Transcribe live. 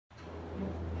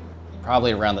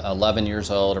probably around 11 years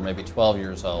old or maybe 12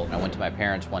 years old. And I went to my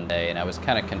parents one day and I was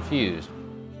kind of confused.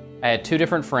 I had two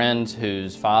different friends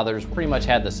whose fathers pretty much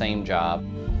had the same job.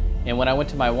 And when I went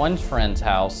to my one friend's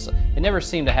house, it never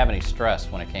seemed to have any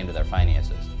stress when it came to their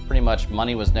finances. Pretty much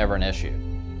money was never an issue.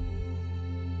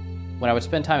 When I would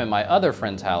spend time at my other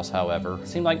friend's house, however, it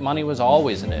seemed like money was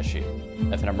always an issue.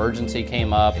 If an emergency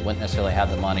came up, they wouldn't necessarily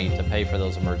have the money to pay for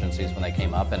those emergencies when they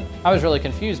came up, and I was really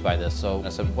confused by this, so I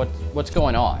said, what's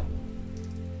going on?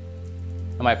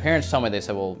 And my parents told me, they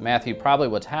said, well, Matthew, probably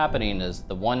what's happening is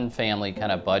the one family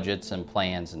kind of budgets and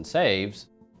plans and saves,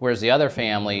 whereas the other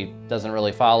family doesn't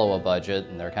really follow a budget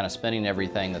and they're kind of spending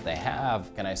everything that they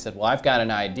have. And I said, well, I've got an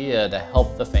idea to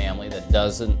help the family that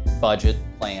doesn't budget,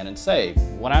 plan, and save.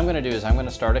 What I'm gonna do is I'm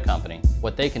gonna start a company.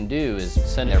 What they can do is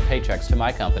send their paychecks to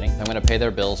my company. I'm gonna pay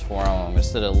their bills for them. I'm gonna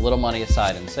set a little money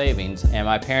aside in savings. And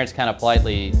my parents kind of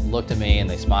politely looked at me and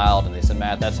they smiled and they said,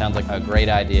 Matt, that sounds like a great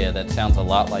idea. That sounds a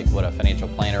lot like what a financial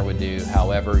planner would do.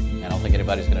 However, I don't think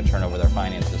anybody's gonna turn over their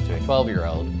finances to a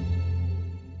 12-year-old.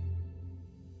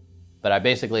 But I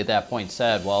basically at that point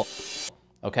said, well,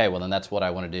 okay, well then that's what I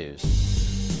want to do.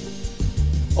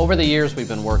 Over the years, we've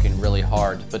been working really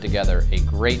hard to put together a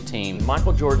great team.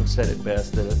 Michael Jordan said it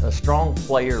best, that a strong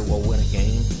player will win a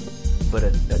game, but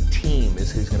a team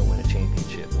is who's going to win a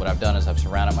championship. What I've done is I've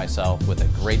surrounded myself with a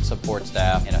great support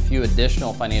staff and a few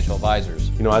additional financial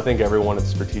advisors. You know, I think everyone at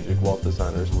Strategic Wealth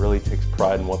Designers really takes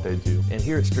pride in what they do. And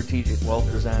here at Strategic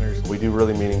Wealth Designers, We do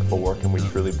really meaningful work and we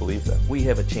truly believe that. we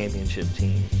have a championship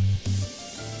team.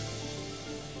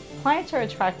 Clients are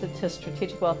attracted to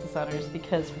Strategic Wealth Designers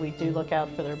because we do look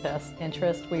out for their best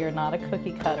interest. We are not a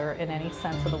cookie cutter in any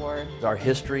sense of the word. Our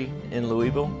history in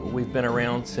Louisville, we've been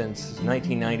around since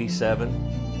 1997.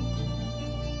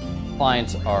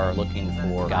 Clients are looking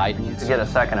for guidance. To get a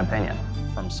second opinion.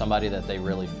 From somebody that they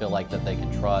really feel like that they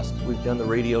can trust. We've done the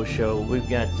radio show, we've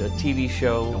got a TV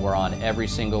show. And we're on every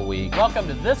single week. Welcome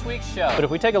to this week's show. But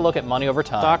if we take a look at money over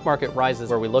time, stock market rises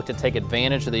where we look to take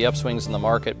advantage of the upswings in the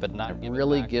market, but not. It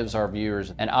really gives our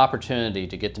viewers an opportunity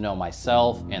to get to know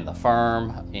myself and the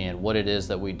firm and what it is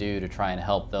that we do to try and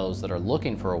help those that are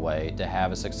looking for a way to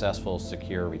have a successful,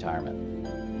 secure retirement.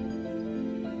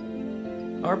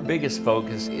 Our biggest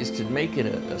focus is to make it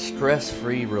a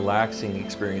stress-free, relaxing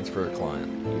experience for a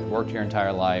client. You've worked your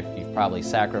entire life, you've probably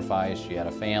sacrificed, you had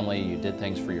a family, you did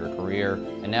things for your career,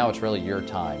 and now it's really your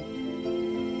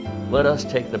time. Let us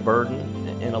take the burden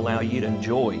and allow you to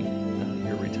enjoy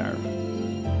your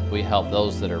retirement. We help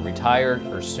those that are retired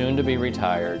or soon to be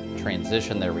retired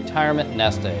transition their retirement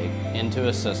nest egg into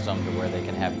a system to where they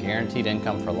can have guaranteed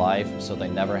income for life so they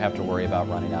never have to worry about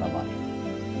running out of money.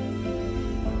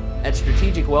 At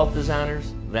Strategic Wealth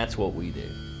Designers, that's what we do.